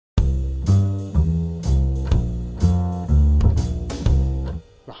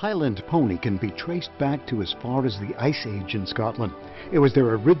Highland pony can be traced back to as far as the Ice Age in Scotland. It was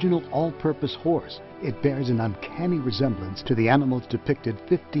their original all-purpose horse. It bears an uncanny resemblance to the animals depicted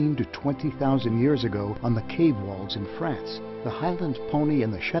 15 to 20,000 years ago on the cave walls in France. The Highland pony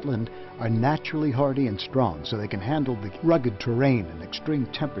and the Shetland are naturally hardy and strong, so they can handle the rugged terrain and extreme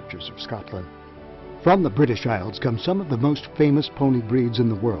temperatures of Scotland. From the British Isles come some of the most famous pony breeds in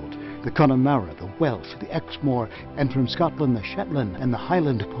the world: the Connemara, the Welsh, the Exmoor, and from Scotland the Shetland and the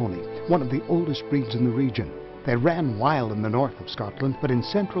Highland pony, one of the oldest breeds in the region. They ran wild in the north of Scotland, but in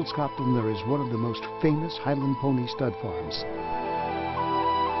central Scotland there is one of the most famous Highland pony stud farms.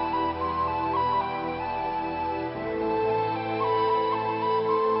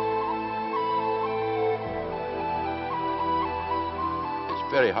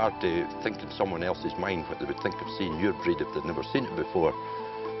 It's very hard to think in someone else's mind what they would think of seeing your breed if they'd never seen it before,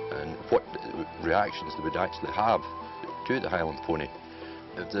 and what reactions they would actually have to the Highland pony.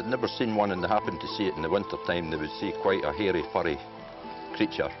 If they'd never seen one and they happened to see it in the winter time, they would see quite a hairy, furry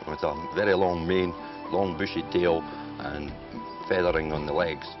creature with a very long mane, long bushy tail and feathering on the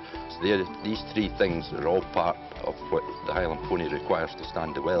legs. So these three things are all part of what the Highland pony requires to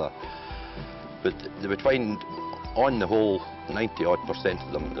stand the weather. But they would find, on the whole, 90-odd%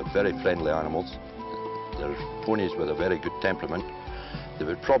 of them, they're very friendly animals. They're ponies with a very good temperament. They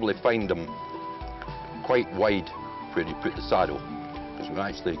would probably find them quite wide where you put the saddle, because we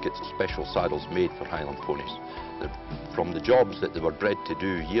actually get special saddles made for Highland ponies. From the jobs that they were bred to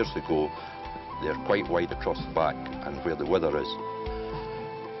do years ago, they're quite wide across the back and where the wither is.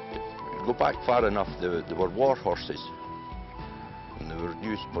 Go back far enough, they were war horses, and they were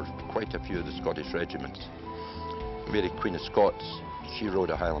used for quite a few of the Scottish regiments. Mary Queen of Scots, she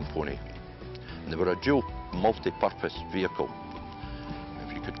rode a Highland pony. And they were a dual multi-purpose vehicle,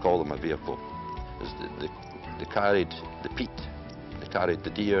 if you could call them a vehicle. They carried the peat, they carried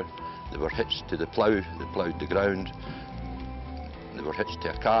the deer, they were hitched to the plough, they ploughed the ground, they were hitched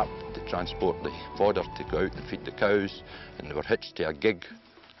to a cart to transport the fodder to go out and feed the cows, and they were hitched to a gig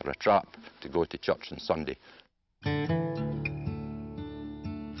or a trap to go to church on Sunday.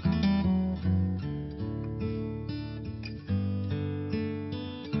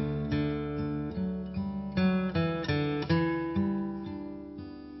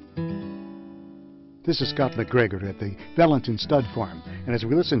 This is Scott McGreggor at the Valentin Stud Farm, and as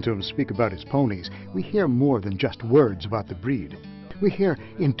we listen to him speak about his ponies, we hear more than just words about the breed. We hear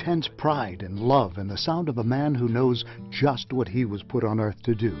intense pride and love and the sound of a man who knows just what he was put on earth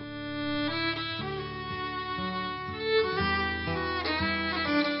to do.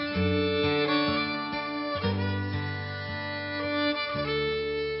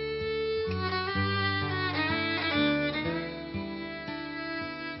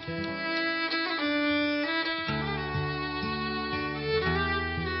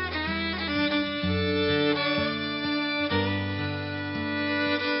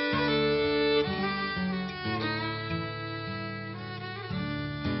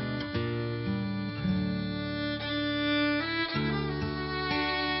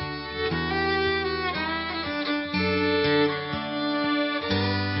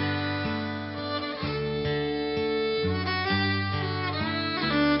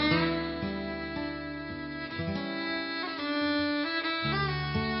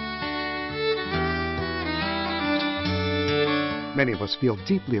 Many of us feel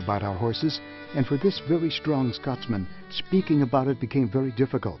deeply about our horses, and for this very strong Scotsman, speaking about it became very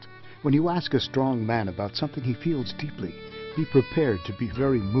difficult. When you ask a strong man about something he feels deeply, be prepared to be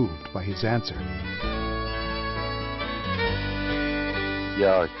very moved by his answer.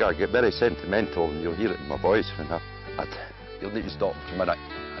 Yeah, I get very sentimental, and you'll hear it in my voice when you'll need to stop for a minute.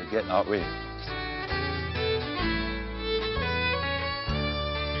 I get that way.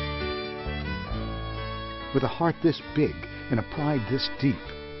 With a heart this big and a pride this deep,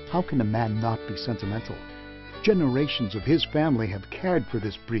 how can a man not be sentimental? Generations of his family have cared for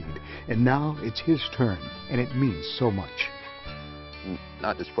this breed, and now it's his turn, and it means so much. And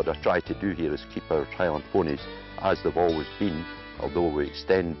that is what I try to do here, is keep our Highland ponies as they've always been, although we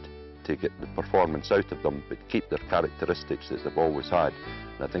extend to get the performance out of them, but keep their characteristics as they've always had.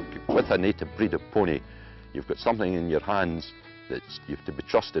 And I think with a native breed of pony, you've got something in your hands that you have to be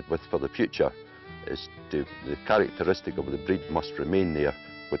trusted with for the future. The characteristic of the breed must remain there.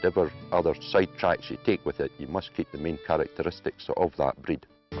 Whatever other side tracks you take with it, you must keep the main characteristics of that breed.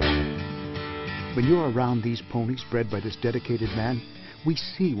 When you're around these ponies bred by this dedicated man, we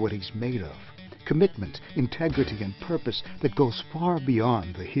see what he's made of. Commitment, integrity, and purpose that goes far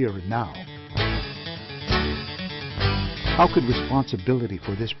beyond the here and now. How could responsibility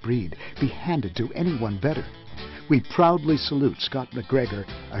for this breed be handed to anyone better? We proudly salute Scott McGreggor,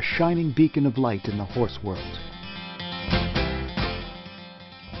 a shining beacon of light in the horse world.